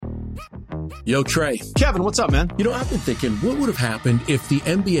Yo, Trey. Kevin, what's up, man? You know, I've been thinking, what would have happened if the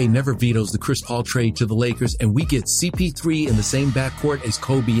NBA never vetoes the Chris Paul trade to the Lakers and we get CP3 in the same backcourt as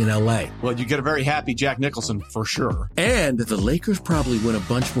Kobe in LA? Well, you get a very happy Jack Nicholson for sure. And the Lakers probably win a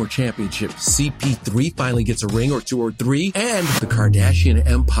bunch more championships. CP3 finally gets a ring or 2 or 3, and the Kardashian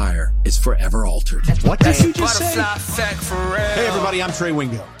empire is forever altered. What did you just say? Hey, everybody, I'm Trey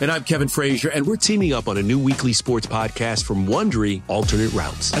Wingo. And I'm Kevin Frazier, and we're teaming up on a new weekly sports podcast from Wondery, Alternate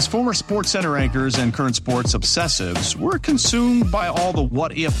Routes. As former Sports Center anchors and current sports obsessives, we're consumed by all the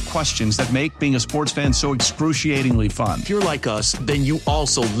what-if questions that make being a sports fan so excruciatingly fun. If you're like us, then you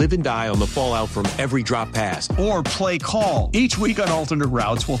also live and die on the fallout from every drop pass. Or play call. Each week on Alternate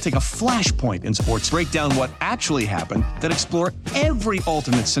Routes, we'll take a flashpoint in sports, break down what actually happened, then explore every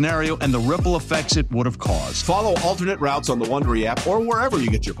alternate scenario and the ripple effects it would have caused. Follow Alternate Routes on the Wondery app or wherever you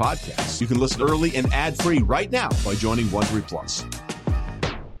get your podcasts. You can listen early and ad-free right now by joining Wondery Plus.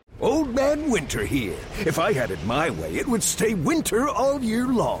 Old Man Winter here. If I had it my way, it would stay winter all year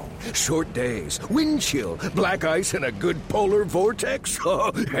long. Short days, wind chill, black ice, and a good polar vortex.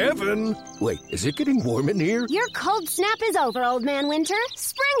 Oh, heaven. Wait, is it getting warm in here? Your cold snap is over, Old Man Winter.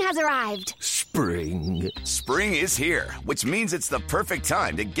 Spring has arrived. Spring. Spring is here, which means it's the perfect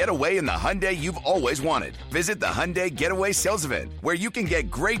time to get away in the Hyundai you've always wanted. Visit the Hyundai Getaway Sales Event, where you can get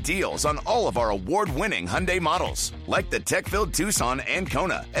great deals on all of our award-winning Hyundai models, like the tech-filled Tucson and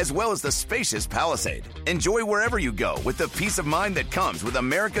Kona, as well as the spacious Palisade. Enjoy wherever you go with the peace of mind that comes with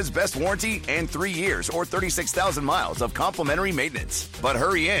America's best warranty and 3 years or 36,000 miles of complimentary maintenance. But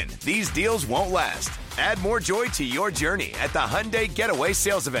hurry in, these deals won't last. Add more joy to your journey at the Hyundai Getaway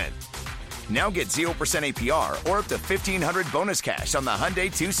Sales Event. Now get 0% APR or up to $1,500 bonus cash on the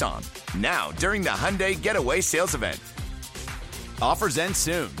Hyundai Tucson. Now, during the Hyundai Getaway Sales Event. Offers end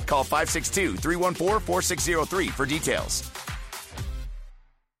soon. Call 562-314-4603 for details.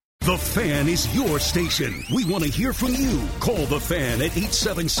 The Fan is your station. We want to hear from you. Call The Fan at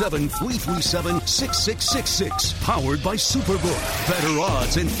 877-337-6666. Powered by Superbook. Better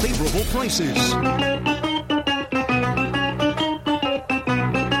odds and favorable prices.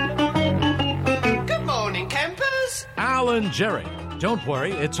 Good morning, campers. Alan Jerry. Don't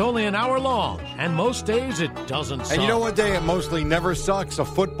worry, it's only an hour long, and most days it doesn't suck. And you know what day it mostly never sucks? A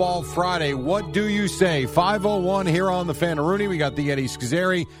football Friday. What do you say? 5:01 here on the Fan. Rooney. We got the Eddie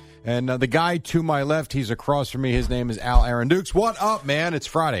Scazzeri. And the guy to my left, he's across from me. His name is Al Aaron Dukes. What up, man? It's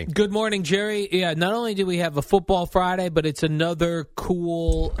Friday. Good morning, Jerry. Yeah, not only do we have a football Friday, but it's another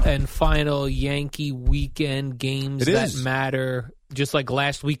cool and final Yankee weekend games that matter. Just like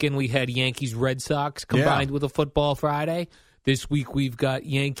last weekend we had Yankees-Red Sox combined with a football Friday. This week we've got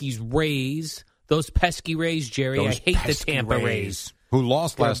Yankees-Rays. Those pesky Rays, Jerry. I hate the Tampa Rays. Who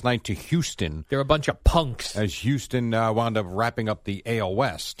lost last night to Houston. They're a bunch of punks. As Houston wound up wrapping up the AL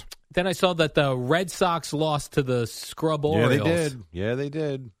West. Then I saw that the Red Sox lost to the scrub Orioles. Yeah, they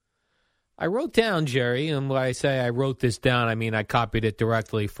did. I wrote down, Jerry, and when I say I wrote this down, I mean I copied it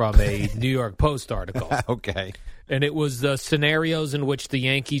directly from a New York Post article. Okay. And it was the scenarios in which the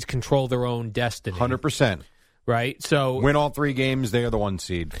Yankees control their own destiny. 100%. Right, so win all 3 games, they are the 1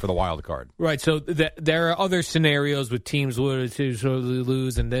 seed for the wild card. Right, so there are other scenarios with teams lose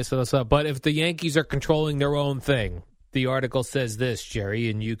and this and stuff. But if the Yankees are controlling their own thing, the article says this,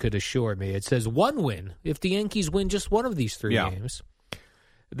 Jerry, and you could assure me. It says 1 win. If the Yankees win just one of these 3 games,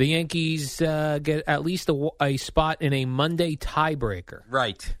 the Yankees get at least a spot in a Monday tiebreaker.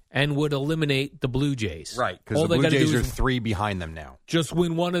 Right. And would eliminate the Blue Jays. Right, because the Blue Jays are 3 behind them now. Just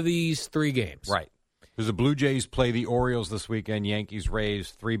win one of these 3 games. Right. Because the Blue Jays play the Orioles this weekend, Yankees,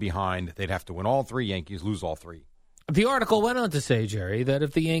 Rays, 3 behind. They'd have to win all 3, Yankees lose all 3. The article went on to say, Jerry, that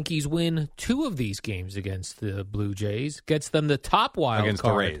if the Yankees win 2 of these games against the Blue Jays, gets them the top wild against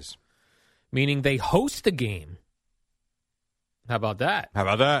card. The Rays. Meaning they host the game. How about that?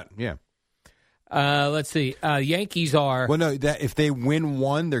 Yeah. Let's see. Yankees are... Well, no, if they win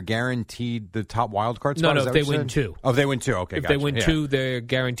 1, they're guaranteed the top wild card spot? No, if they win 2. Oh, if they win 2, okay, If they win 2, they're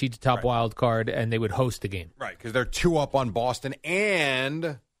guaranteed the top wild card, and they would host the game. Right, because they're 2 up on Boston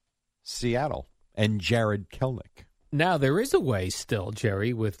and Seattle and Jared Kelenic. Now, there is a way still,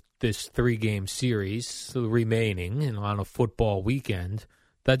 Jerry, with this 3-game series remaining and on a football weekend,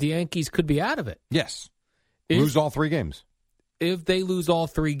 that the Yankees could be out of it. Yes. Lose all 3 games. If they lose all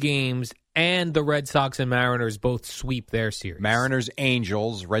 3 games and the Red Sox and Mariners both sweep their series. Mariners,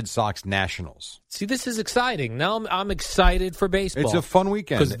 Angels, Red Sox, Nationals. See, this is exciting. Now I'm excited for baseball. It's a fun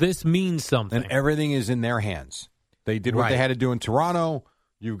weekend. Because this means something. And everything is in their hands. They did what they had to do in Toronto.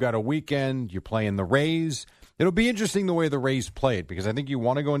 You've got a weekend. You're playing the Rays. It'll be interesting the way the Rays play it, because I think you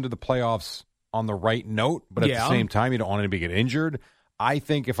want to go into the playoffs on the right note, but at the same time, you don't want anybody to get injured. I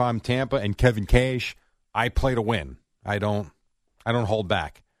think if I'm Tampa and Kevin Cash, I play to win. I don't hold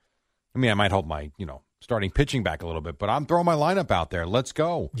back. I mean, I might hold my, starting pitching back a little bit, but I'm throwing my lineup out there. Let's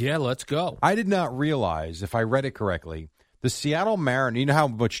go. Yeah, let's go. I did not realize, if I read it correctly, the Seattle Mariners, you know how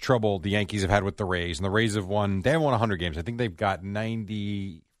much trouble the Yankees have had with the Rays, and the Rays have won 100 games. I think they've got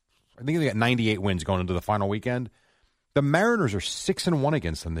 98 wins going into the final weekend. The Mariners are 6-1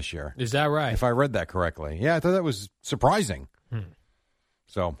 against them this year. Is that right? If I read that correctly. Yeah, I thought that was surprising.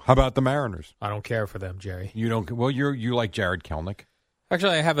 So, how about the Mariners? I don't care for them, Jerry. You don't? Well, you like Jared Kelenic.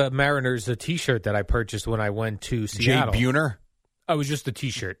 Actually, I have a Mariners T-shirt that I purchased when I went to Seattle. Jay Buhner? Oh, it was just a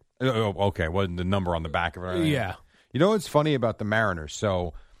T-shirt. Oh, okay. Wasn't the number on the back of it? Yeah. You know what's funny about the Mariners?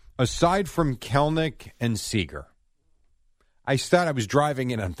 So, aside from Kelenic and Seager, I was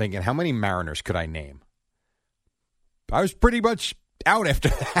driving in and I'm thinking, how many Mariners could I name? I was pretty much out after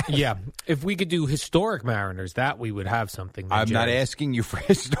that. Yeah. If we could do historic Mariners, that we would have something. I'm not asking you for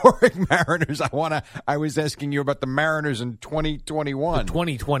historic Mariners. I was asking you about the Mariners in 2021. The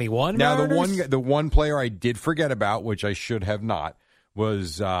 2021 now, Mariners? the one player I did forget about, which I should have not,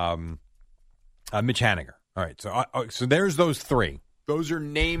 was Mitch Haniger. All right, so there's those three. Those are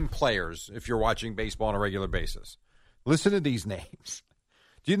name players if you're watching baseball on a regular basis. Listen to these names.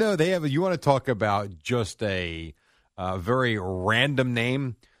 Do you know you want to talk about just a very random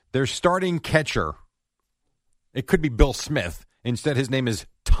name? Their starting catcher, it could be Bill Smith. Instead, his name is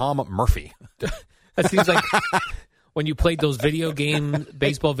Tom Murphy. That seems like when you played those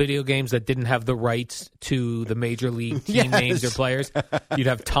baseball video games that didn't have the rights to the major league team names or players, you'd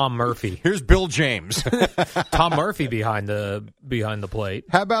have Tom Murphy. Here's Bill James. Tom Murphy behind the plate.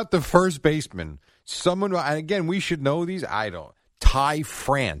 How about the first baseman? Someone, and again, we should know these. I don't. Ty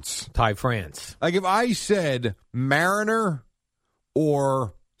France. Like if I said Mariner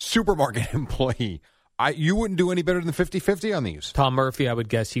or supermarket employee, you wouldn't do any better than 50-50 on these. Tom Murphy, I would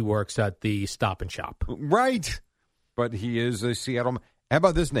guess he works at the Stop and Shop. Right. But he is a Seattle. How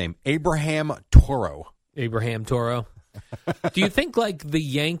about this name? Abraham Toro. Do you think like the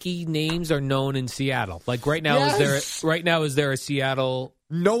Yankee names are known in Seattle? Like right now, yes. is there a Seattle?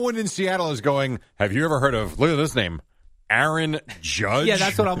 No one in Seattle is going, have you ever heard of, look at this name, Aaron Judge? Yeah,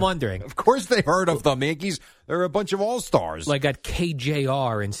 that's what I'm wondering. Of course they heard of them. The Yankees, they're a bunch of all-stars. Like at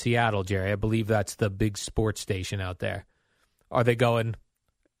KJR in Seattle, Jerry. I believe that's the big sports station out there. Are they going,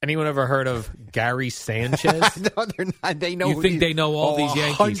 anyone ever heard of Gary Sanchez? No, they're not. They know. You think they know all these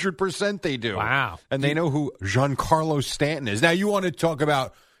Yankees? 100% they do. Wow. And they know who Giancarlo Stanton is. Now, you want to talk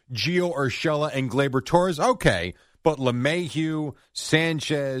about Gio Urshela and Gleyber Torres? Okay. But LeMahieu,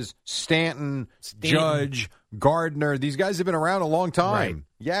 Sanchez, Stanton, Judge, Gardner, these guys have been around a long time. Right.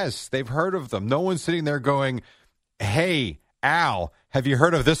 Yes, they've heard of them. No one's sitting there going, hey, Al, have you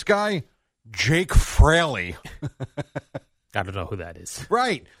heard of this guy? Jake Fraley. I don't know who that is.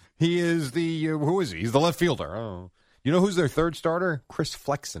 Right. He is who is he? He's the left fielder. Oh. You know who's their third starter? Chris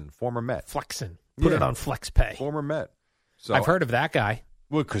Flexen, former Met. Flexen. Put it on Flex Pay. Former Met. So I've heard of that guy.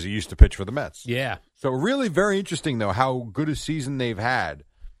 Well, because he used to pitch for the Mets. Yeah. So really very interesting, though, how good a season they've had.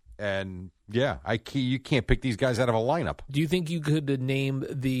 And, yeah, you can't pick these guys out of a lineup. Do you think you could name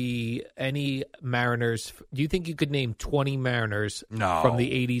any Mariners? Do you think you could name 20 Mariners from the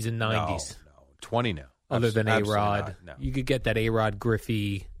 80s and 90s? No. 20 now. Other than A-Rod. No. You could get that A-Rod,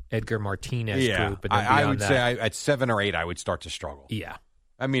 Griffey, Edgar Martinez group. And then I would say at 7 or 8, I would start to struggle. Yeah.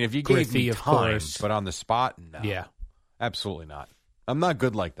 I mean, if you Griffey, gave me of time, course. but on the spot, no. Yeah. Absolutely not. I'm not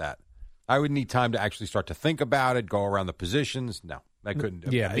good like that. I would need time to actually start to think about it, go around the positions. No, I couldn't do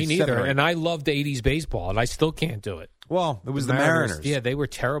it. Yeah, me neither. And I loved 80s baseball, and I still can't do it. Well, it was the Mariners. Yeah, they were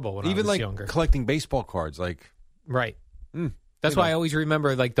terrible when I was younger. Even collecting baseball cards. Right. That's why I always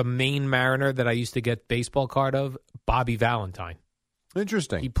remember the main Mariner that I used to get baseball card of, Bobby Valentine.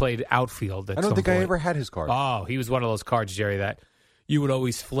 Interesting. He played outfield at I don't think some point. I ever had his card. Oh, he was one of those cards, Jerry, that you would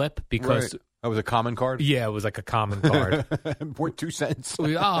always flip because... Right. That was a common card? Yeah, it was like a common card. Worth 2 cents.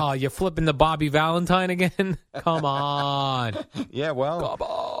 Oh, you're flipping the Bobby Valentine again? Come on. Yeah, well, come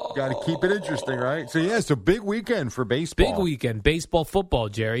on. Got to keep it interesting, right? So, yeah, it's a big weekend for baseball. Big weekend. Baseball, football,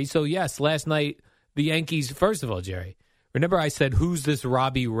 Jerry. So, yes, last night, the Yankees, first of all, Jerry, remember I said, who's this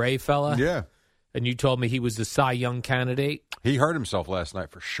Robbie Ray fella? Yeah. And you told me he was the Cy Young candidate. He hurt himself last night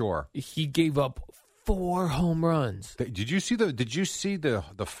for sure. He gave up 4 home runs. Did you see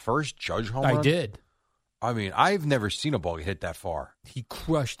the first Judge home run? I did. I mean, I've never seen a ball hit that far. He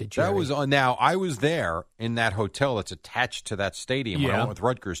crushed it, Jerry. That was on. Now, I was there in that hotel that's attached to that stadium when I went with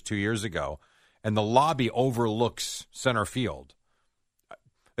Rutgers 2 years ago, and the lobby overlooks center field.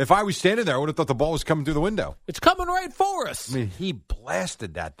 If I was standing there, I would have thought the ball was coming through the window. It's coming right for us. I mean, he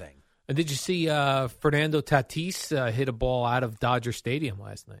blasted that thing. And did you see Fernando Tatis hit a ball out of Dodger Stadium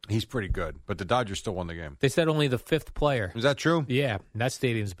last night? He's pretty good, but the Dodgers still won the game. They said only the 5th player. Is that true? Yeah, that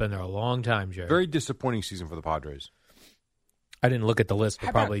stadium's been there a long time, Jerry. Very disappointing season for the Padres. I didn't look at the list,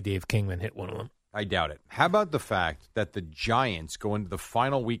 but probably Dave Kingman hit one of them. I doubt it. How about the fact that the Giants go into the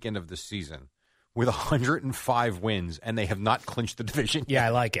final weekend of the season with 105 wins, and they have not clinched the division? Yeah, I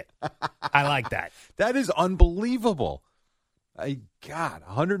like it. I like that. That is unbelievable. God,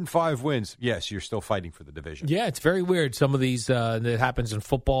 105 wins. Yes, you're still fighting for the division. Yeah, it's very weird. Some of these, that happens in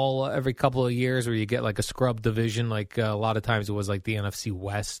football every couple of years where you get like a scrub division. Like a lot of times it was like the NFC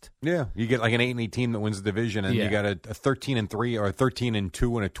West. Yeah, you get like an 8-8 team that wins the division, and you got a 13-3 or a 13-2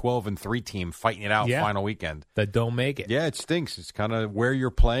 and a 12-3 team fighting it out final weekend. That don't make it. Yeah, it stinks. It's kind of where you're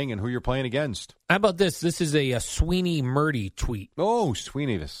playing and who you're playing against. How about this? This is a Sweeney Murdy tweet. Oh,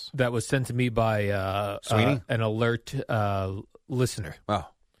 Sweeney, this. That was sent to me by Sweeney? an alert listener. Oh.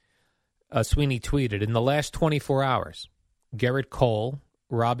 Sweeney tweeted, in the last 24 hours, Garrett Cole,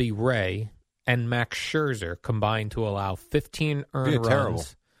 Robbie Ray, and Max Scherzer combined to allow 15 earned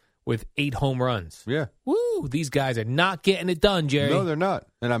runs with 8 home runs. Yeah. Woo! These guys are not getting it done, Jerry. No, they're not.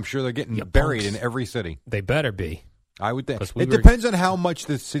 And I'm sure they're getting buried in every city. They better be. I would think. It depends on how much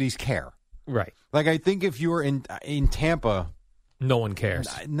the cities care. Right. Like, I think if you were in Tampa... No one cares.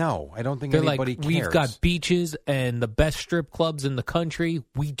 No, I don't think They're anybody like, cares. We've got beaches and the best strip clubs in the country.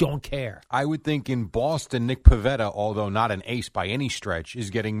 We don't care. I would think in Boston, Nick Pivetta, although not an ace by any stretch,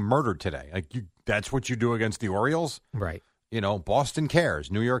 is getting murdered today. Like that's what you do against the Orioles? Right. You know, Boston cares.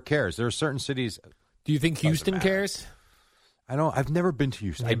 New York cares. There are certain cities. Do you think Houston cares? I've never been to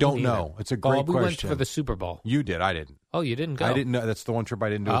Houston. I don't know. It's a great question. We went for the Super Bowl. You did. I didn't. Oh, you didn't go? I didn't know. That's the one trip I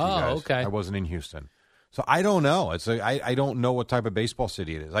didn't do with you guys. Okay. I wasn't in Houston. So I don't know. I don't know what type of baseball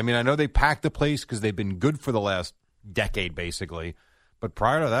city it is. I mean, I know they packed the place because they've been good for the last decade, basically. But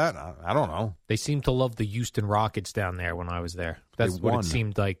prior to that, I don't know. They seem to love the Houston Rockets down there when I was there. That's what it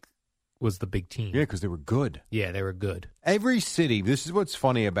seemed like was the big team. Yeah, because they were good. Yeah, they were good. Every city, this is what's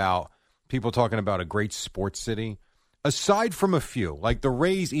funny about people talking about a great sports city. Aside from a few, like the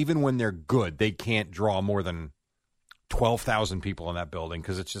Rays, even when they're good, they can't draw more than 12,000 people in that building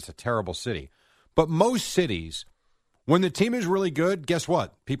because it's just a terrible city. But most cities, when the team is really good, guess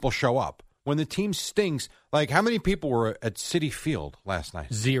what? People show up. When the team stinks, like how many people were at Citi Field last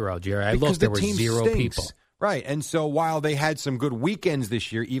night? 0, Jerry. I looked, there were 0 people. Right. And so while they had some good weekends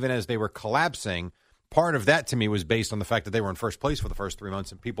this year, even as they were collapsing, part of that to me was based on the fact that they were in first place for the first 3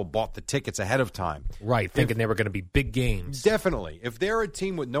 months and people bought the tickets ahead of time. Right, thinking they were going to be big games. Definitely. If they're a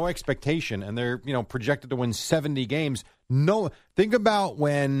team with no expectation and they're, projected to win 70 games, think about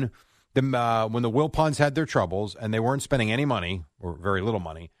when the Wilpons had their troubles and they weren't spending any money or very little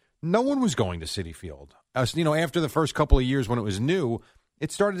money, no one was going to Citi Field. After the first couple of years when it was new,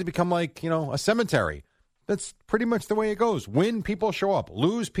 it started to become like, a cemetery. That's pretty much the way it goes. Win, people show up.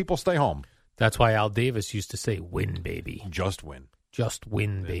 Lose, people stay home. That's why Al Davis used to say, win, baby. Just win. Just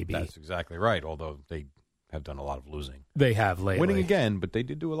win, baby. That's exactly right, although they have done a lot of losing. They have lately. Winning again, but they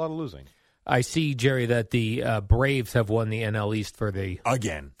did do a lot of losing. I see, Jerry, that the Braves have won the NL East for the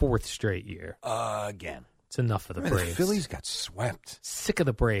again 4th straight year. Again. It's enough of the Braves. The Phillies got swept. Sick of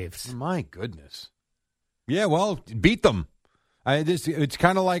the Braves. My goodness. Yeah, well, beat them. It's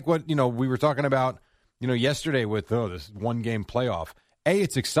kind of like what, we were talking about, yesterday with this one-game playoff. A,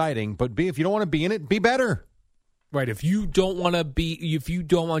 it's exciting, but B, if you don't want to be in it, be better. Right. If you don't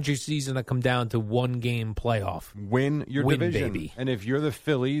want your season to come down to one-game playoff, win your division, baby. And if you're the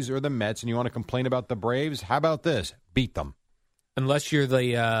Phillies or the Mets and you want to complain about the Braves, how about this? Beat them. Unless you're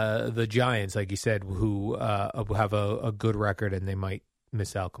the Giants, like you said, who have a good record and they might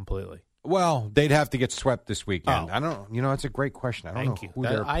miss out completely. Well, they'd have to get swept this weekend. Oh. I don't. That's a great question. I don't know who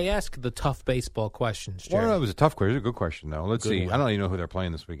they're. I ask the tough baseball questions, Jerry. Well, it was a tough question. It was a good question, though. Let's see. One. I don't even know who they're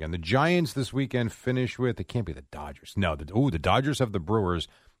playing this weekend. The Giants this weekend finish with. It can't be the Dodgers. No. The Dodgers have the Brewers.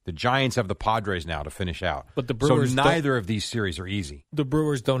 The Giants have the Padres now to finish out. But the Brewers. So neither of these series are easy. The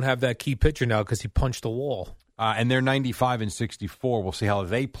Brewers don't have that key pitcher now because he punched the wall. And they're 95-64. We'll see how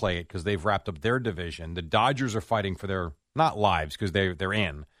they play it because they've wrapped up their division. The Dodgers are fighting for their not lives because they're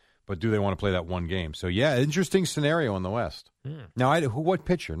in. But do they want to play that one game? So, yeah, interesting scenario in the West. Now, what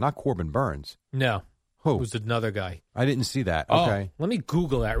pitcher? Not Corbin Burns. No. Who? It was another guy. I didn't see that. Okay. Let me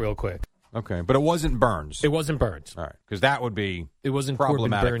Google that real quick. Okay, but it wasn't Burns. It wasn't Burns. All right, because that would be it wasn't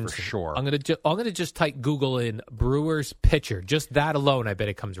problematic Corbin Burns for sure. I'm gonna just type Google in Brewers pitcher. Just that alone, I bet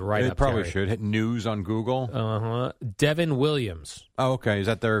it comes right up. It probably should hit news on Google. Devin Williams. Oh, okay. Is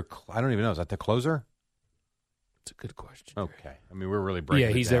that their? I don't even know. Is that the closer? It's a good question. Okay. I mean, we're really breaking.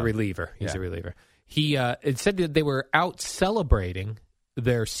 Yeah, he's it down. a reliever. He's a reliever. He it said that they were out celebrating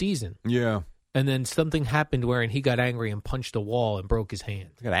their season. Yeah. And then something happened where he got angry and punched a wall and broke his hand.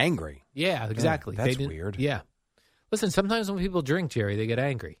 He got angry? Yeah, exactly. Yeah, that's weird. Yeah. Listen, sometimes when people drink, Jerry, they get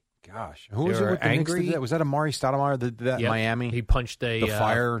angry. Gosh. Who was it with the angry? Knicks? Was that Amari Stoudemire that yep. Miami? He punched the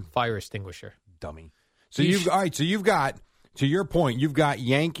fire extinguisher. Dummy. So you've got, to your point, you've got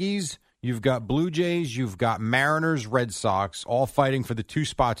Yankees, you've got Blue Jays, you've got Mariners, Red Sox, all fighting for the 2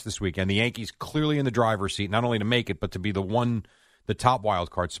 spots this weekend. The Yankees clearly in the driver's seat, not only to make it, but to be the top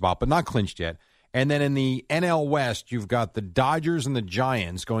wild card spot, but not clinched yet. And then in the NL West, you've got the Dodgers and the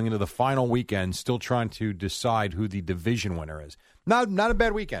Giants going into the final weekend, still trying to decide who the division winner is. Not a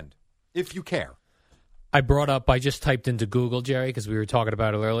bad weekend, if you care. I just typed into Google, Jerry, because we were talking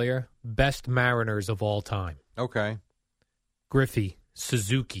about it earlier, best Mariners of all time. Okay. Griffey,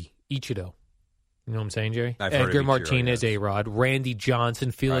 Suzuki, Ichiro. You know what I'm saying, Jerry? I've heard Edgar of Ichiro, Martinez, yes. A-Rod, Randy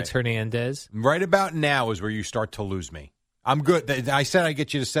Johnson, Felix Hernandez. Right about now is where you start to lose me. I'm good. I said I'd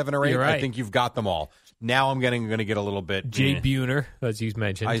get you to 7 or 8. You're right. I think you've got them all. Now I'm going to get a little bit. Jay Buhner, as you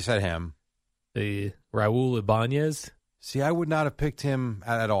mentioned. I said him. Raul Ibanez. See, I would not have picked him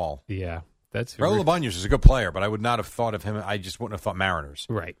at all. Yeah, that's Raul Ibanez is a good player, but I would not have thought of him. I just wouldn't have thought Mariners.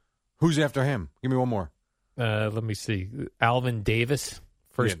 Right. Who's after him? Give me one more. Let me see. Alvin Davis,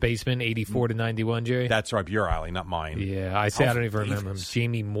 first baseman, 84-91, Jerry. That's right. Your alley, not mine. Yeah, I don't even remember him.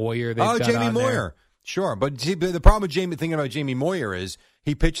 Jamie Moyer. Jamie Moyer. There. Sure, but the problem with thinking about Jamie Moyer is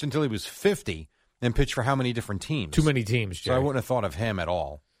he pitched until he was 50 and pitched for how many different teams? Too many teams, Jerry. So I wouldn't have thought of him at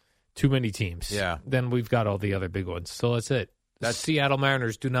all. Too many teams. Yeah. Then we've got all the other big ones. So that's it. The Seattle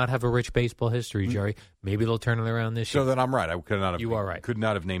Mariners do not have a rich baseball history, Jerry. Maybe they'll turn it around this year. So then I'm right. You are right. Could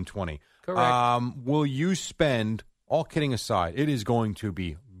not have named 20. Correct. Will you spend, all kidding aside, it is going to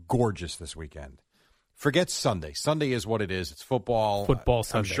be gorgeous this weekend. Forget Sunday. Sunday is what it is. It's football. Football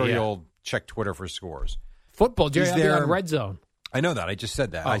Sunday, I'm sure you'll check Twitter for scores. Football, Jerry, I'll be on Red Zone. I know that. I just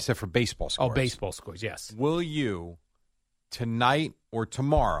said that. I said for baseball scores. Oh, baseball scores, yes. Will you, tonight or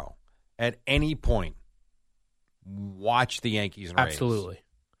tomorrow, at any point, watch the Yankees and Rays? Absolutely.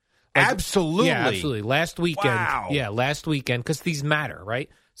 Absolutely? Yeah, absolutely. Last weekend. Wow. Yeah, last weekend, because these matter, right?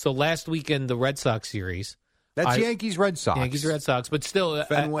 So last weekend, the Red Sox series. That's Yankees-Red Sox. Yankees-Red Sox. But still,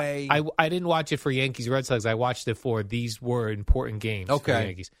 Fenway. I didn't watch it for Yankees-Red Sox. I watched it for these were important games for the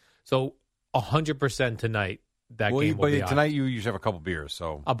Yankees. So 100% tonight, that game will be on. Tonight you usually have a couple beers,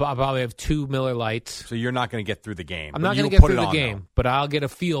 so I'll probably have 2 Miller Lights. So you're not going to get through the game. I'm not going to get through the game, but I'll get a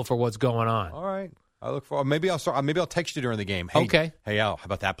feel for what's going on. All right. I look for. Maybe I'll text you during the game. Hey, okay. Hey, Al, how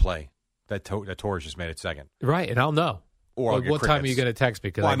about that play? That Torres just made it second. Right, and I'll know. Or what time are you going to text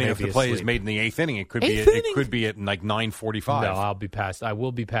me? Because if the play is made in the 8th inning, it could be at like 9:45. No, I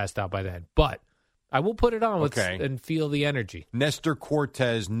will be passed out by then. But I will put it on and feel the energy. Nestor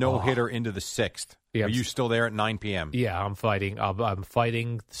Cortez no-hitter into the 6th. Yeah, are you still there at 9 p.m.? Yeah, I'm fighting. I'm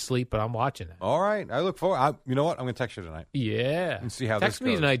fighting sleep, but I'm watching it. All right. I look forward. You know what? I'm going to text you tonight. Yeah. And see how text this goes.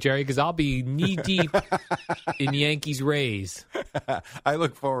 me tonight, Jerry, because I'll be knee-deep in Yankees Rays. I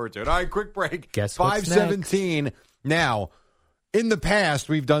look forward to it. All right, quick break. Guess what's 5:17. next? Now, in the past,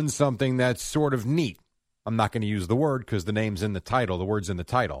 we've done something that's sort of neat. I'm not going to use the word because the name's in the title. The word's in the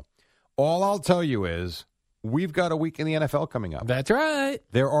title. All I'll tell you is we've got a week in the NFL coming up. That's right.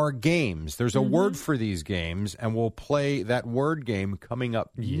 There are games. There's a word for these games, and we'll play that word game coming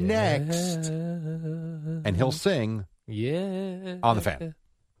up next. And he'll sing on the Fan.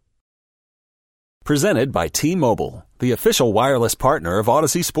 Presented by T-Mobile, the official wireless partner of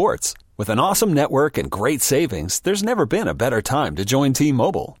Odyssey Sports. With an awesome network and great savings, there's never been a better time to join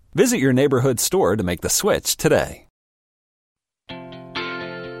T-Mobile. Visit your neighborhood store to make the switch today.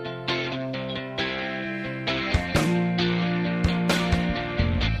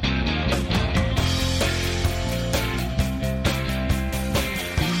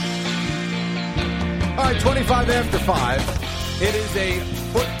 All right, 25 after 5. It is a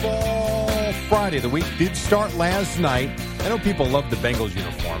football Friday. The week did start last night. I know people love the Bengals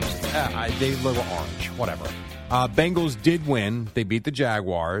uniforms. They look orange, whatever. Bengals did win. They beat the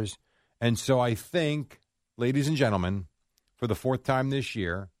Jaguars. And so I think, ladies and gentlemen, for the 4th time this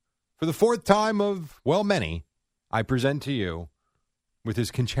year, for the 4th time of, well, many, I present to you with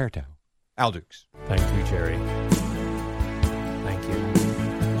his concerto, Al Dukes. Thank you, Jerry. Thank you.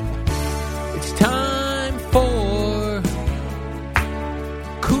 It's time for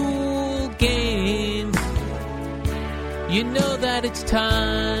cool games. You know that it's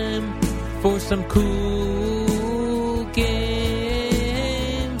time for some cool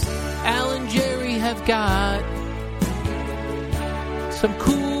games. Al and Jerry have got some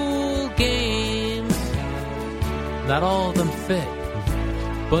cool games. Not all of them fit,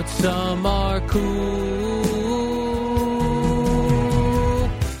 but some are cool.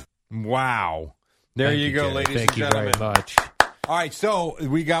 Wow. There you go, Jerry. ladies Thank and you gentlemen. very much. All right, so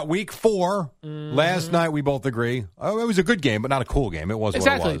we got week 4. Last night, we both agree. Oh, it was a good game, but not a cool game. It was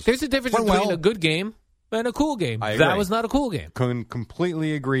Exactly. what it was. There's a difference between a good game and a cool game. I That agree. was not a cool game. Can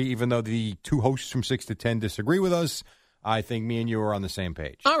completely agree, even though the two hosts from 6 to 10 disagree with us. I think me and you are on the same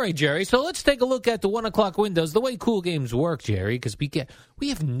page. All right, Jerry. So let's take a look at the 1 o'clock windows, the way cool games work, Jerry, because we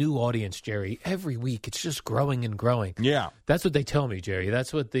have new audience, Jerry, every week. It's just growing and growing. Yeah. That's what they tell me, Jerry.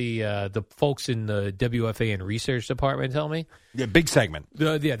 That's what the folks in the WFA and research department tell me. Yeah, big segment.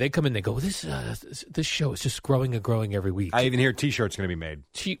 Yeah, they come in, they go, this show is just growing and growing every week. I even hear T-shirts going to be made.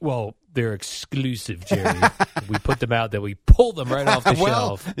 Well, they're exclusive, Jerry. We put them out there. We pull them right off the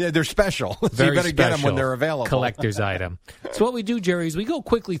shelf. Yeah, they're special. So Very you better special. get them when they're available. Collector's item. So what we do, Jerry, is we go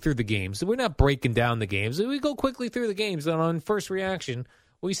quickly through the games. We're not breaking down the games. We go quickly through the games, and on first reaction,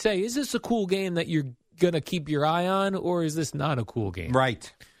 we say, is this a cool game that you're going to keep your eye on, or is this not a cool game?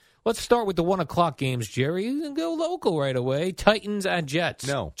 Right. Let's start with the 1 o'clock games, Jerry. You can go local right away. Titans at Jets.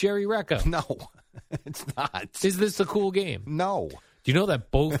 No. Jerry Recca. No, it's not. Is this a cool game? No. Do you know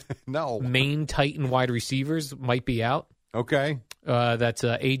that both No. main Titan wide receivers might be out? Okay. That's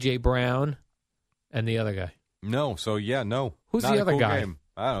A.J. Brown and the other guy. No. So, yeah, no. Who's Not the a other cool guy? Game.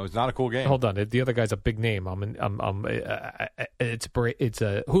 I don't know. It's not a cool game. Hold on. The other guy's a big name. It's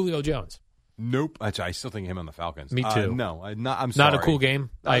Julio Jones. Nope. I still think him on the Falcons. Me too. No, I'm sorry. Not a cool game.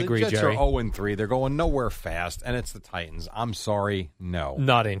 I agree, the Jets Jerry. are 0-3. They're going nowhere fast, and it's the Titans. I'm sorry. No.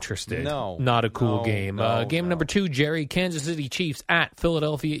 Not interested. No. Not a cool No, game. no, Game no. number 2, Jerry. Kansas City Chiefs at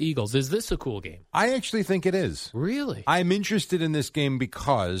Philadelphia Eagles. Is this a cool game? I actually think it is. Really? I'm interested in this game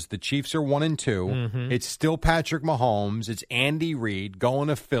because the Chiefs are 1-2. Mm-hmm. It's still Patrick Mahomes. It's Andy Reid going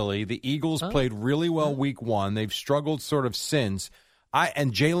to Philly. The Eagles played really well week 1. They've struggled sort of since.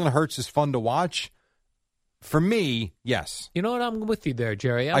 And Jalen Hurts is fun to watch. For me, yes. You know what? I'm with you there,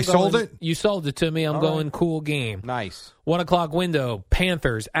 Jerry. Sold it? You sold it to me. I'm All going right. cool game. Nice. 1 o'clock window,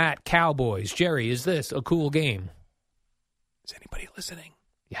 Panthers at Cowboys. Jerry, is this a cool game? Is anybody listening?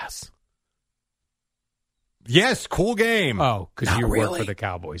 Yes. Yes, cool game. Oh, because Not you work really. for the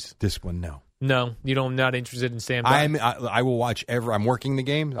Cowboys. This one, no. No, not interested in Sam Darnold? I will watch I'm working the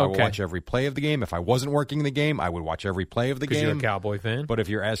game. I will Okay. watch every play of the game. If I wasn't working the game, I would watch every play of the game. Because you're a Cowboy fan? But if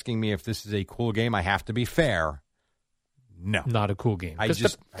you're asking me if this is a cool game, I have to be fair. No. Not a cool game. I 'Cause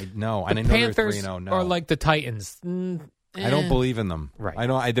know. The And I know they're Panthers 3-0. No. are like the Titans. I don't believe in them. Right. I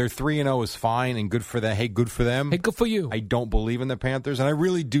know their 3-0 is fine and good for them. Hey, good for them. Hey, good for you. I don't believe in the Panthers, and I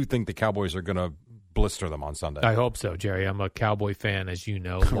really do think the Cowboys are going to blister them on Sunday. I hope so, Jerry. I'm a Cowboy fan, as you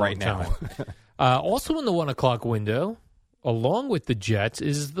know. Right now. Also in the 1 o'clock window, along with the Jets,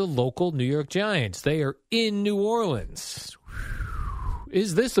 is the local New York Giants. They are in New Orleans.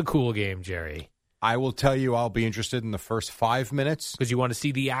 Is this a cool game, Jerry? I will tell you I'll be interested in the first 5 minutes. Because you want to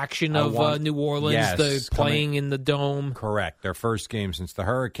see the action of New Orleans, Yes, playing in the Dome. Correct. Their first game since the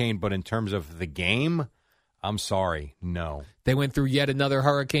hurricane, but in terms of the game, I'm sorry, no. They went through yet another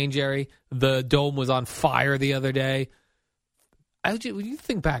hurricane, Jerry. The Dome was on fire the other day. When you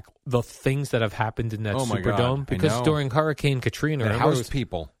think back, the things that have happened in that Oh, my God. Superdome, I because know. during Hurricane Katrina, It remember housed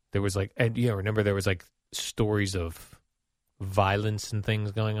people. there was remember there was like stories of violence and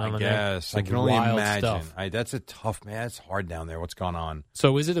things going on I in guess. there. I can only Wild imagine. stuff. That's a tough, man. It's hard down there. What's going on?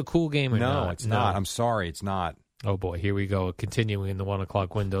 So is it a cool game or not? No, it's not. I'm sorry, it's not. Oh, boy. Here we go. Continuing in the 1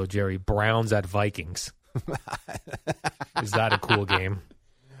 o'clock window, Jerry. Browns at Vikings. Is that a cool game?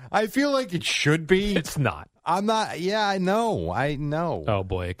 I feel like it should be. It's not. I'm not. Yeah, I know. Oh,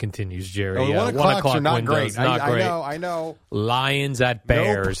 boy. It continues, Jerry. Oh, 1 o'clocks are not windows, great. Not great. I know. Lions at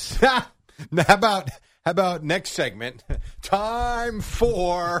Bears. Nope. How about next segment? Time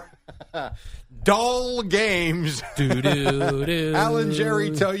for dull games. Do-do-do. Al and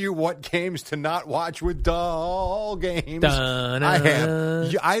Jerry tell you what games to not watch with dull games. Da-na. I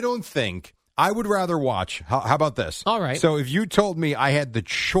have. I don't think. I would rather watch. How about this? All right. So if you told me I had the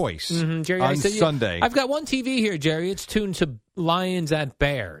choice Jerry, on Sunday. I've got one TV here, Jerry. It's tuned to Lions at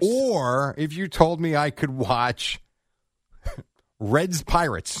Bears. Or if you told me I could watch Reds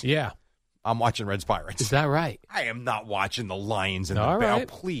Pirates. Yeah. I'm watching Reds Pirates. Is that right? I am not watching the Lions and All the right.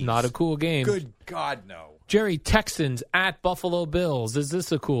 Bears. Please. Not a cool game. Good God, no. Jerry, Texans at Buffalo Bills. Is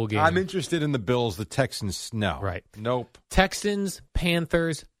this a cool game? I'm interested in the Bills. The Texans, no. Right. Nope. Texans,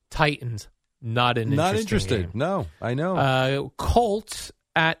 Panthers, Titans. Not interested. Game. No, I know. Colts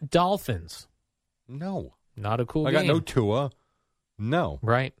at Dolphins. No. Not a cool I game. got no Tua. No.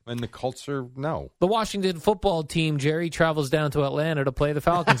 Right. And the Colts are no. The Washington football team, Jerry, travels down to Atlanta to play the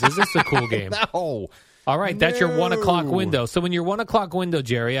Falcons. Is this a cool game? No. All right, that's your 1 o'clock window. So in your 1 o'clock window,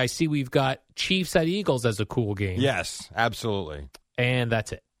 Jerry, I see we've got Chiefs at Eagles as a cool game. Yes, absolutely. And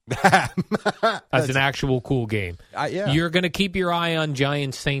that's it. As an actual cool game. Yeah. You're going to keep your eye on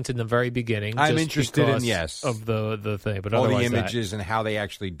Giants Saints in the very beginning. I'm interested in, yes. Of the thing. But all the images and how they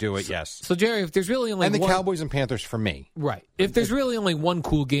actually do it, yes. So, Jerry, if there's really only and the Cowboys and Panthers for me. Right. If there's really only one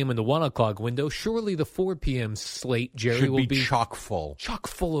cool game in the 1 o'clock window, surely the 4 p.m. slate, Jerry, should will be chock full. Chock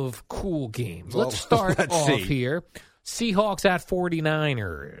full of cool games. Well, let's start off see. here. Seahawks at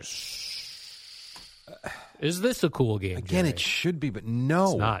 49ers. Is this a cool game? Again, Jerry? it should be, but no.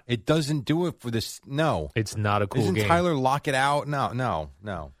 It's not. It doesn't do it for this. No. It's not a cool Isn't game. Tyler lock it out? No.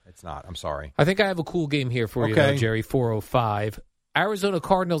 It's not. I'm sorry. I think I have a cool game here for you, though, Jerry. 4:05. Arizona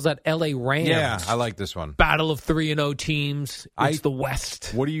Cardinals at L.A. Rams. Yeah, I like this one. Battle of 3-0 teams. It's the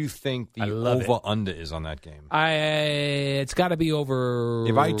West. What do you think the over-under is on that game? It's got to be over.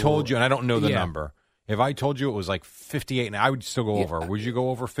 If I told you, and I don't know the number, if I told you it was like 58, and I would still go over. Would you go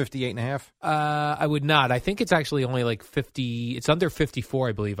over 58.5? I would not. I think it's actually only like 50. It's under 54,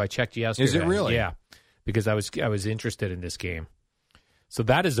 I believe. I checked yesterday. Is it really? Yeah, because I was interested in this game. So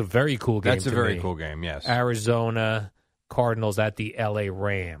that is a very cool game. That's a very cool game. Yes, Arizona Cardinals at the L.A.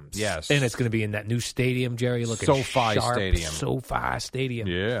 Rams. Yes, and it's going to be in that new stadium, Jerry. Looking SoFi sharp. Stadium. SoFi Stadium.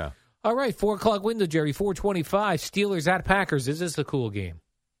 Yeah. All right, 4 o'clock window, Jerry. 4:25. Steelers at Packers. Is this a cool game?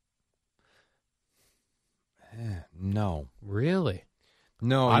 No. Really?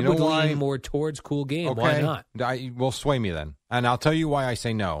 No. I would why? lean more towards cool game. Okay. Why not? Well, sway me then, and I'll tell you why I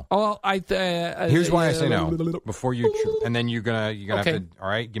say no. Oh, Here's why I say no. Before you, and then you're gonna have to. All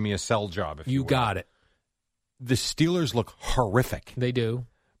right, give me a sell job if you got it. The Steelers look horrific. They do.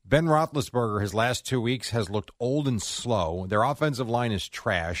 Ben Roethlisberger, his last 2 weeks, has looked old and slow. Their offensive line is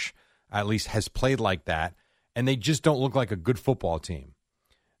trash. At least has played like that, and they just don't look like a good football team.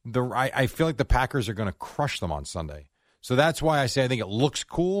 I feel like the Packers are going to crush them on Sunday. So that's why I say I think it looks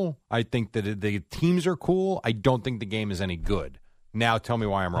cool. I think that the teams are cool. I don't think the game is any good. Now tell me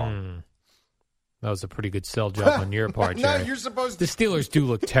why I'm wrong. That was a pretty good sell job on your part, Jerry. No, you're supposed to. The Steelers do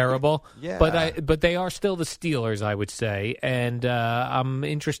look terrible. Yeah. But they are still the Steelers, I would say. And I'm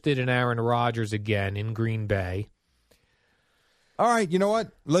interested in Aaron Rodgers again in Green Bay. All right, you know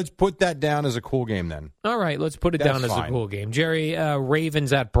what? Let's put that down as a cool game then. All right, let's put it down as a cool game. Jerry,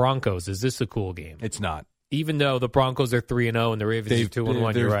 Ravens at Broncos. Is this a cool game? It's not. Even though the Broncos are 3-0 and the Ravens are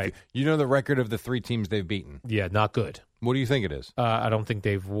 2-1, you're right. You know the record of the 3 teams they've beaten? Yeah, not good. What do you think it is? I don't think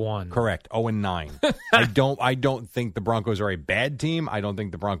they've won. Correct. 0-9. I don't think the Broncos are a bad team. I don't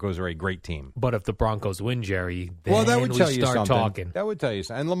think the Broncos are a great team. But if the Broncos win, Jerry, then well, that would tell you start something. talking. That would tell you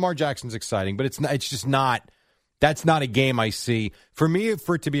something. And Lamar Jackson's exciting, but it's just not. That's not a game I see. For me,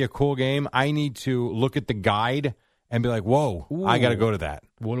 for it to be a cool game, I need to look at the guide and be like, whoa, I got to go to that.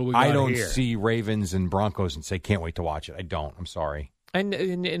 What do we got I don't here? see Ravens and Broncos and say, can't wait to watch it. I don't. I'm sorry. And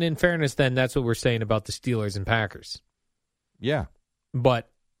in fairness, then, that's what we're saying about the Steelers and Packers. Yeah. But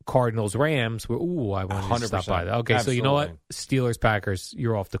Cardinals-Rams, I wanted to stop by that. Okay, Absolutely. So you know what? Steelers-Packers,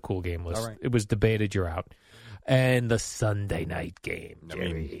 you're off the cool game list. All right. It was debated, you're out. And the Sunday night game,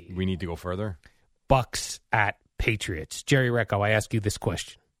 Jerry. We need to go further? Bucks at Patriots. Jerry Recco, I ask you this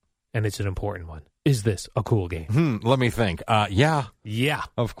question, and it's an important one. Is this a cool game? Let me think. Yeah. Yeah.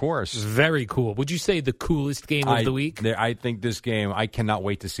 Of course. Very cool. Would you say the coolest game of the week? I think this game, I cannot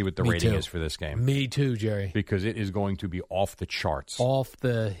wait to see what the rating is for this game. Me too, Jerry. Because it is going to be off the charts. Off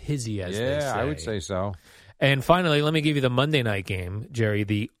the hizzy, as they say. Yeah, I would say so. And finally, let me give you the Monday night game, Jerry,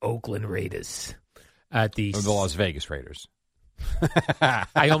 the Oakland Raiders at the Las Vegas Raiders.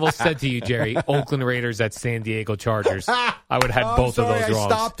 I almost said to you, Jerry, Oakland Raiders at San Diego Chargers. I would have had both of those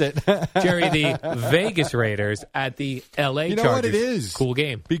wrong. I stopped it. Jerry, the Vegas Raiders at the L.A. You know Chargers. what it is? Cool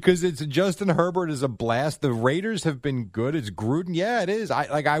game. Because it's Justin Herbert is a blast. The Raiders have been good. It's Gruden. Yeah, it is.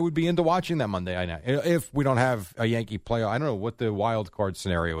 I would be into watching that Monday night. If we don't have a Yankee playoff. I don't know what the wild card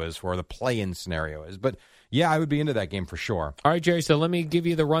scenario is or the play-in scenario is. But, yeah, I would be into that game for sure. All right, Jerry, so let me give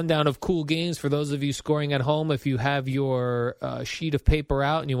you the rundown of cool games for those of you scoring at home. If you have your sheet of paper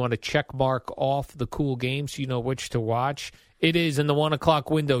out and you want to check mark off the cool games, you know which to watch. It is in the 1 o'clock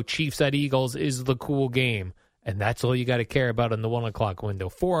window. Chiefs at Eagles is the cool game. And that's all you got to care about in the 1 o'clock window.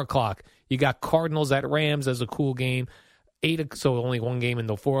 4 o'clock, you got Cardinals at Rams as a cool game. So only one game in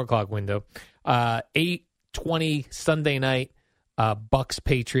the 4 o'clock window. 8:20 Sunday night, Bucks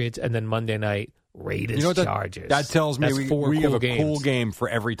Patriots, and then Monday night, Raiders, Chargers. That tells me we cool have a games. cool game for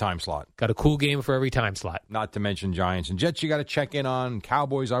every time slot. Got a cool game for every time slot. Not to mention Giants and Jets you got to check in on.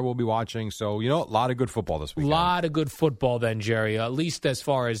 Cowboys I will be watching. So, a lot of good football this weekend. A lot of good football then, Jerry, at least as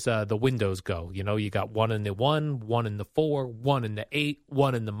far as the windows go. You got 1 in the 1, 1 in the 4, 1 in the 8,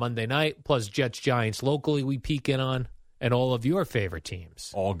 1 in the Monday night, plus Jets, Giants locally we peek in on. and all of your favorite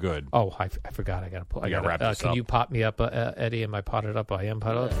teams. All good. Oh, I forgot. I got to pull. I got to wrap this up. Can you pop me up, Eddie? Am I potted up? I am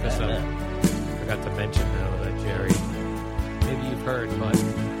potted up. I forgot to mention that Jerry. Maybe you've heard,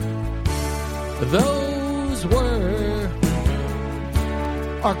 but those were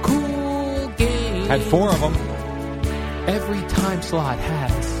our cool games. Had 4 of them. Every time slot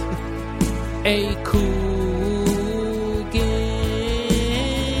has a cool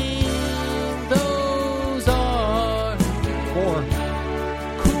game. Those are 4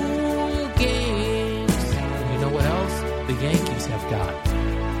 cool games. And you know what else? The Yankees have got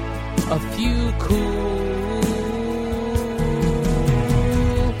a few cool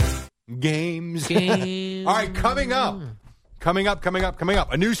games. All right, coming up.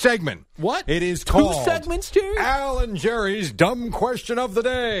 A new segment. What? It is 2 called segments, Jerry? Al and Jerry's Dumb Question of the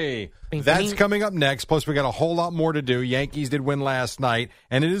Day. That's coming up next. Plus, we got a whole lot more to do. Yankees did win last night,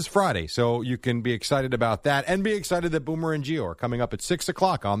 and it is Friday, so you can be excited about that and be excited that Boomer and Gio are coming up at 6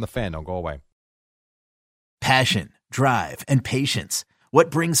 o'clock on The Fan. Don't go away. Passion, drive, and patience. What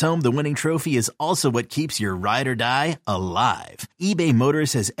brings home the winning trophy is also what keeps your ride or die alive. eBay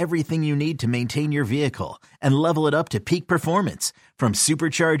Motors has everything you need to maintain your vehicle and level it up to peak performance, from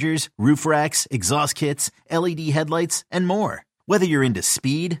superchargers, roof racks, exhaust kits, LED headlights, and more. Whether you're into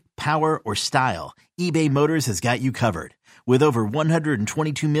speed, power, or style, eBay Motors has got you covered. With over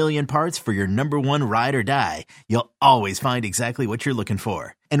 122 million parts for your number one ride or die, you'll always find exactly what you're looking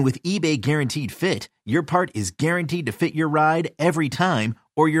for. And with eBay Guaranteed Fit, your part is guaranteed to fit your ride every time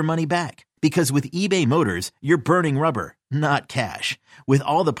or your money back. Because with eBay Motors, you're burning rubber, not cash. With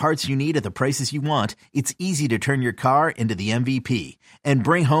all the parts you need at the prices you want, it's easy to turn your car into the MVP and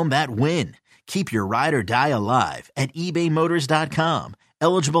bring home that win. Keep your ride or die alive at ebaymotors.com.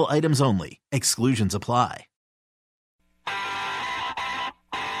 Eligible items only. Exclusions apply.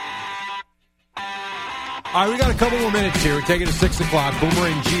 All right, we got a couple more minutes here. We're taking it to 6 o'clock. Boomer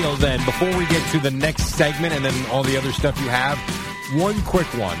and Gio then. Before we get to the next segment and then all the other stuff you have, one quick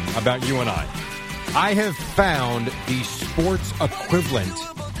one about you and I. I have found the sports equivalent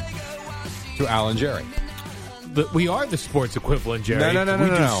to Al and Jerry. But we are the sports equivalent, Jerry.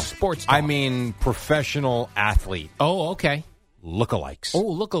 No. Sports talk. I mean professional athlete. Oh, okay. Lookalikes.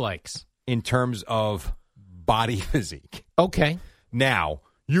 Oh, lookalikes. In terms of body physique. Okay. Now,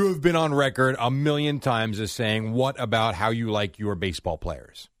 you have been on record a million times as saying, what about how you like your baseball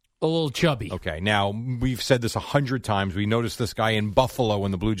players? A little chubby. Okay, now, we've said this 100 times. We noticed this guy in Buffalo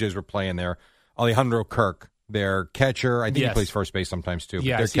when the Blue Jays were playing there, Alejandro Kirk, their catcher. I think he plays first base sometimes, too.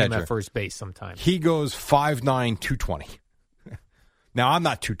 Yeah, but I see him at first base sometimes. He goes 5'9", 220. Now, I'm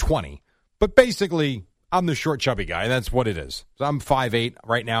not 220, but basically, I'm the short, chubby guy, and that's what it is. So I'm 5'8".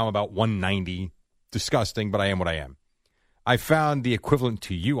 Right now, I'm about 190. Disgusting, but I am what I am. I found the equivalent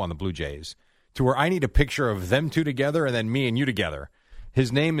to you on the Blue Jays, to where I need a picture of them two together and then me and you together.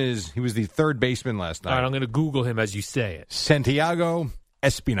 His name he was the third baseman last night. All right, I'm going to Google him as you say it. Santiago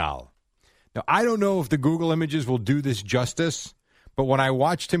Espinal. Now, I don't know if the Google images will do this justice, but when I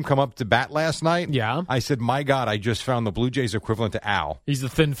watched him come up to bat last night, I said, my God, I just found the Blue Jays equivalent to Al. He's the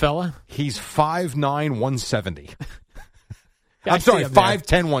thin fella? He's 5'9", 170. I'm sorry, 5'10",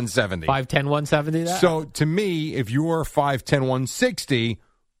 170. 5'10", 170, that? So, to me, if you're 5'10", 160,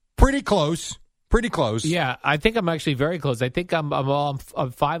 pretty close. Pretty close. Yeah, I think I'm actually very close. I think I'm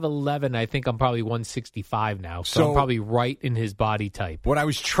 5'11". I think I'm probably 165 now. So I'm probably right in his body type. What I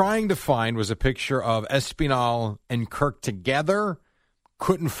was trying to find was a picture of Espinal and Kirk together.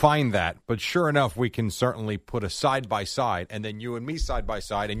 Couldn't find that. But sure enough, we can certainly put a side-by-side, and then you and me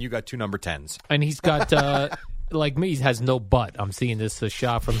side-by-side, and you got two number 10s. And he's got... like me, he has no butt. I'm seeing this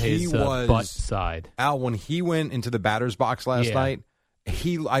shot from his butt side. Al, when he went into the batter's box last night,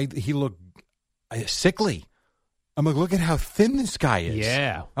 he looked sickly. I'm like, look at how thin this guy is.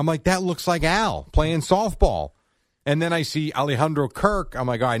 Yeah. I'm like, that looks like Al playing softball. And then I see Alejandro Kirk. I'm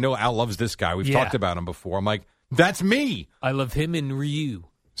like, oh, I know Al loves this guy. We've talked about him before. I'm like, that's me. I love him and Ryu.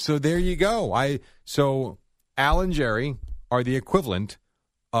 So there you go. So Al and Jerry are the equivalent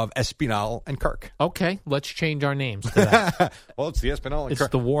of Espinal and Kirk. Okay, let's change our names to that. Well, it's the Espinal and Kirk.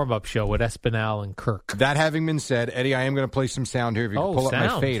 It's the warm-up show with Espinal and Kirk. That having been said, Eddie, I am going to play some sound here. If you can pull up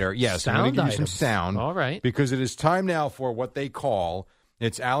my fader. Yes, I'm going to give you some sound. All right. Because it is time now for what they call,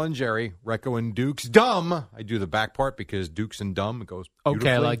 it's Al and Jerry, Recco and Duke's Dumb. I do the back part because Duke's and Dumb, it goes beautifully.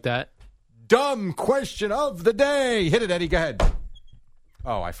 Okay, I like that. Dumb question of the day. Hit it, Eddie. Go ahead.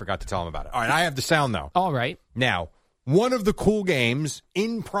 Oh, I forgot to tell him about it. All right, I have the sound, though. All right. Now, one of the cool games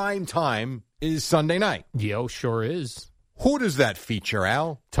in prime time is Sunday night. Yo, sure is. Who does that feature,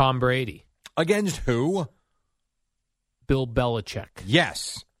 Al? Tom Brady. Against who? Bill Belichick.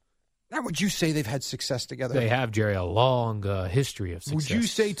 Yes. Now, would you say they've had success together? They have, Jerry, a long history of success. Would you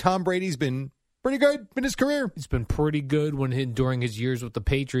say Tom Brady's been pretty good in his career? He's been pretty good during his years with the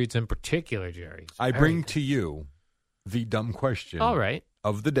Patriots in particular, Jerry. I bring to you the dumb question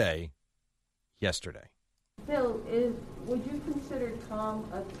of the day yesterday. Phil, would you consider Tom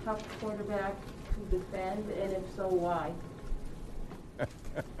a tough quarterback to defend, and if so, why?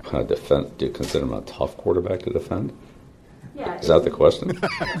 Defend? Do you consider him a tough quarterback to defend? Yeah. Is that the question?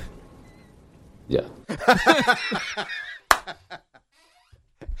 Yeah.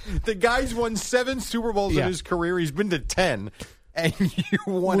 The guy's won 7 Super Bowls in his career. He's been to 10. And you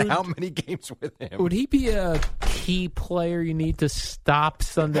won how many games with him? Would he be a key player you need to stop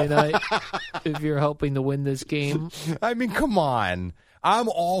Sunday night if you're hoping to win this game? I mean, come on. I'm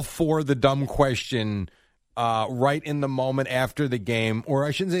all for the dumb question right in the moment after the game. Or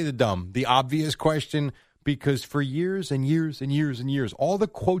I shouldn't say the obvious question. Because for years and years and years and years, all the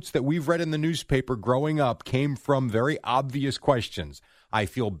quotes that we've read in the newspaper growing up came from very obvious questions. I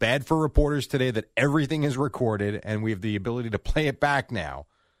feel bad for reporters today that everything is recorded and we have the ability to play it back now.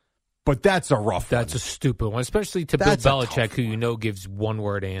 But that's a rough one. That's a stupid one, especially to Bill Belichick, who you know gives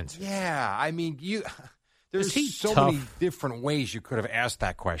one-word answers. Yeah, I mean, there's so many different ways you could have asked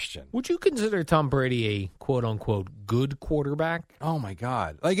that question. Would you consider Tom Brady a quote-unquote good quarterback? Oh, my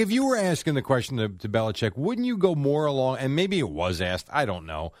God. Like, if you were asking the question to Belichick, wouldn't you go more along, and maybe it was asked, I don't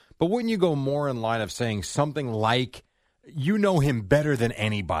know, but wouldn't you go more in line of saying something like, you know him better than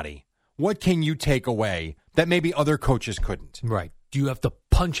anybody. What can you take away that maybe other coaches couldn't? Right. Do you have to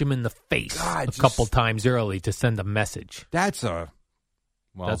punch him in the face a couple times early to send a message?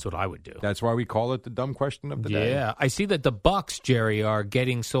 Well, that's what I would do. That's why we call it the dumb question of the day. Yeah. I see that the Bucs, Jerry, are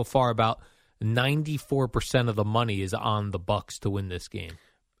getting so far about 94% of the money is on the Bucs to win this game.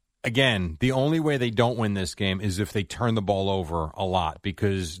 Again, the only way they don't win this game is if they turn the ball over a lot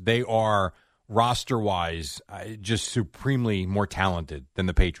because they are roster-wise just supremely more talented than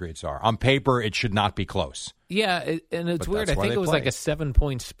the Patriots are. On paper, it should not be close. Yeah, and it's weird. I think it was like a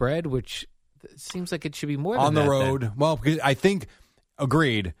 7-point spread, which seems like it should be more than that. On the road. Then. Well, because I think...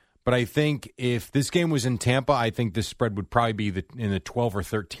 Agreed, but I think if this game was in Tampa, I think this spread would probably be in the 12 or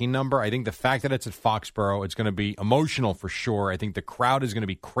 13 number. I think the fact that it's at Foxborough, it's going to be emotional for sure. I think the crowd is going to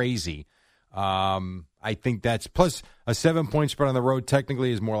be crazy. I think that's plus a 7-point spread on the road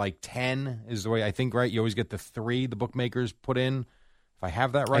technically is more like 10 is the way I think, right? You always get the 3 the bookmakers put in. If I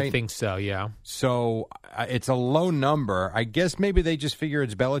have that right. I think so, yeah. So it's a low number. I guess maybe they just figure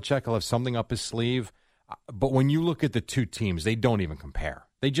it's Belichick. He'll have something up his sleeve. But when you look at the two teams, they don't even compare.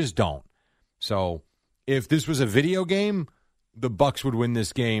 They just don't. So if this was a video game, the Bucs would win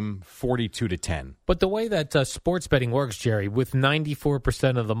this game 42-10. But the way that sports betting works, Jerry, with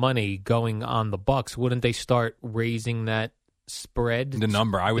 94% of the money going on the Bucs, wouldn't they start raising that spread? The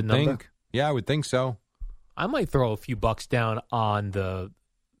number, I would think. Yeah, I would think so. I might throw a few bucks down on the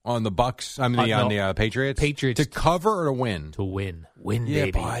Bucs. I mean, on the Patriots. Patriots to cover or to win. To win, yeah,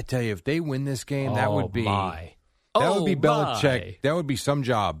 baby. Boy, I tell you, if they win this game, that would be my. That would be Belichick. That would be some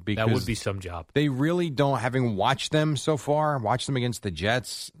job. Because that would be some job. They really don't, having watched them so far, watched them against the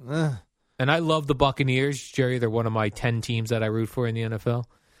Jets. And I love the Buccaneers, Jerry. They're one of my 10 teams that I root for in the NFL.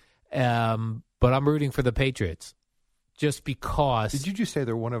 But I'm rooting for the Patriots. Just because. Did you just say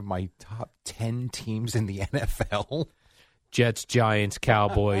they're one of my top 10 teams in the NFL? Jets, Giants,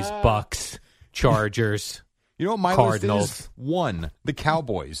 Cowboys, Bucks, Chargers, you know what my Cardinals. List is? 1, the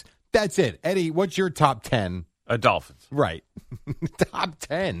Cowboys. That's it. Eddie, what's your top 10? Dolphins. Right. Top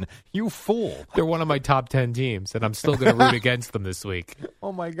 10. You fool. They're one of my top 10 teams, and I'm still going to root against them this week.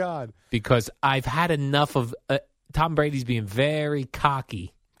 Oh, my God. Because I've had enough of Tom Brady's being very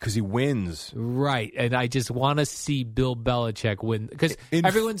cocky. Because he wins. Right. And I just want to see Bill Belichick win. Because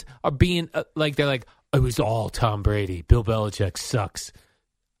everyone's are being they're like, it was all Tom Brady. Bill Belichick sucks.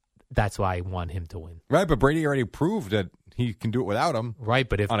 That's why I want him to win. Right, but Brady already proved that he can do it without him. Right,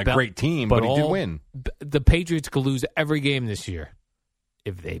 but if on a great team, but he did win. The Patriots could lose every game this year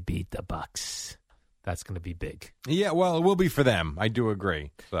if they beat the Bucs. That's going to be big. Yeah, well, it will be for them. I do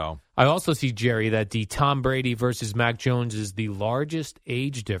agree. So I also see, Jerry, that the Tom Brady versus Mac Jones is the largest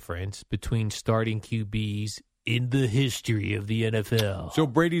age difference between starting QBs in the history of the NFL. So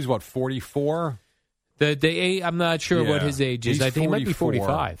Brady's what, 44? I'm not sure what his age is. I think he might be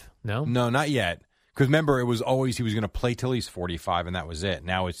 45. No, not yet. Because remember, it was always he was going to play till he's 45, and that was it.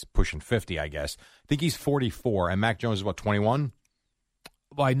 Now it's pushing 50, I guess. I think he's 44, and Mac Jones is what, 21?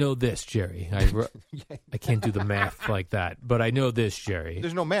 Well, I know this, Jerry. I can't do the math like that, but I know this, Jerry.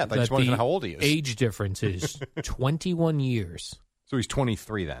 There's no math. I just want to know how old he is. Age difference is 21 years. So he's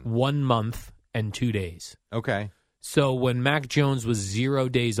 23 then. 1 month and 2 days. Okay. So when Mac Jones was 0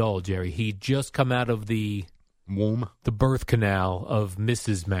 days old, Jerry, he'd just come out of the womb, the birth canal of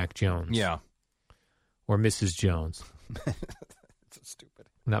Mrs. Mac Jones. Yeah. Or Mrs. Jones. So stupid.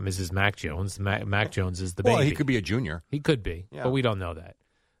 Not Mrs. Mac Jones. Mac Jones is the baby. Well, he could be a junior. He could be, Yeah. but we don't know that.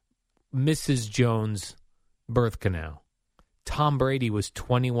 Mrs. Jones' birth canal. Tom Brady was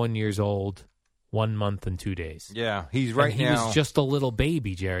 21 years old, 1 month and 2 days. Yeah, he's He was just a little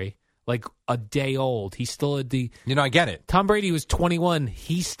baby, Jerry. Like a day old. He still had the... I get it. Tom Brady was 21.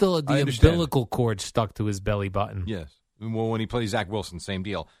 He still had the umbilical cord stuck to his belly button. Yes. Well, when he plays Zach Wilson, same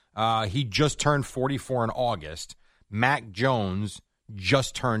deal. He just turned 44 in August. Mac Jones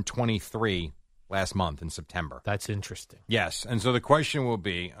just turned 23 last month in September. That's interesting. Yes, and so the question will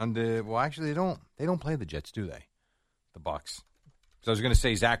be, actually, they don't play the Jets, do they? The Bucs. So I was going to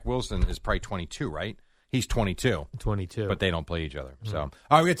say Zach Wilson is probably 22, right? He's 22. 22. But they don't play each other. So, all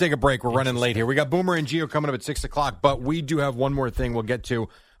right, we're going to take a break. We're running late here. We got Boomer and Gio coming up at 6 o'clock, but we do have one more thing we'll get to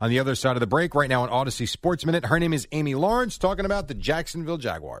on the other side of the break. Right now on Odyssey Sports Minute, her name is Amy Lawrence, talking about the Jacksonville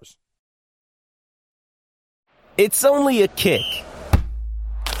Jaguars. It's only a kick,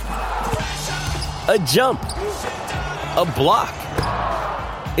 a jump, a block.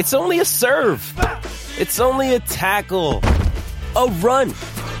 It's only a serve. It's only a tackle, a run.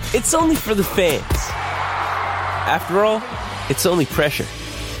 It's only for the fans. After all, it's only pressure.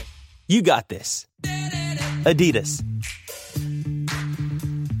 You got this. Adidas.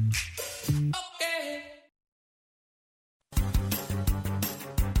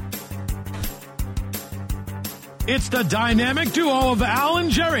 It's the dynamic duo of Al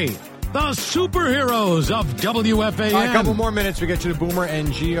and Jerry, the superheroes of WFAN. All right, a couple more minutes. We get you to Boomer and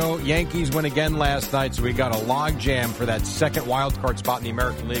Gio. Yankees win again last night, so we got a log jam for that second wild card spot in the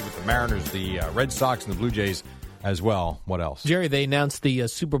American League with the Mariners, the Red Sox, and the Blue Jays as well. What else? Jerry, they announced the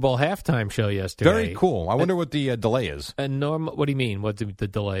Super Bowl halftime show yesterday. Very cool. I wonder what the delay is. What do you mean? What the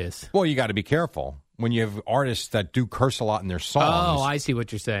delay is? Well, you got to be careful. When you have artists that do curse a lot in their songs. Oh, I see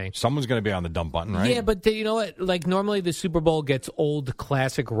what you're saying. Someone's going to be on the dump button, right? Yeah, but you know what? Like normally the Super Bowl gets old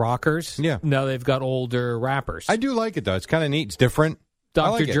classic rockers. Yeah. Now they've got older rappers. I do like it, though. It's kind of neat. It's different.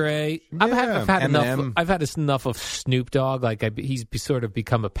 Dr. Like Dre. Yeah, I've had Eminem. I've had enough of Snoop Dogg. Like he's sort of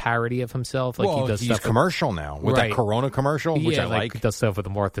become a parody of himself. Like well, he does he's stuff commercial now with right. that Corona commercial, which I like. He does stuff with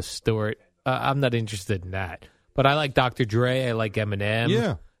Martha Stewart. I'm not interested in that. But I like Dr. Dre. I like Eminem.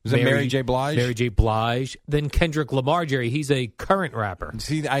 Yeah. Is it Mary J. Blige? Mary J. Blige. Then Kendrick Lamar, Jerry. He's a current rapper.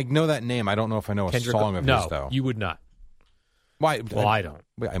 See, I know that name. I don't know if I know a song of his, though. You would not. Why? Well, I don't.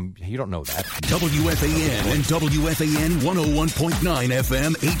 You don't know that. WFAN and WFAN 101.9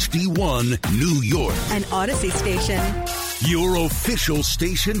 FM HD1 New York. An Odyssey station. Your official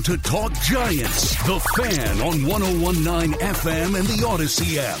station to talk Giants. The Fan on 101.9 FM and the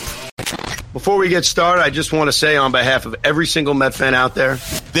Odyssey app. Before we get started, I just want to say on behalf of every single Met fan out there,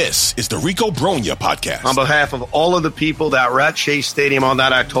 this is the Rico Bronya Podcast. On behalf of all of the people that were at Chase Stadium on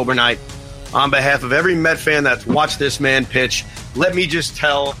that October night, on behalf of every Met fan that's watched this man pitch, let me just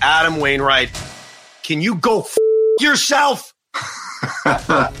tell Adam Wainwright, can you go yourself?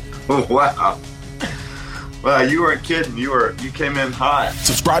 Wow. Well, you weren't kidding. You came in hot.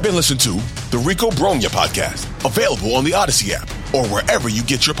 Subscribe and listen to the Rico Bronya Podcast, available on the Odyssey app or wherever you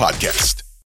get your podcast.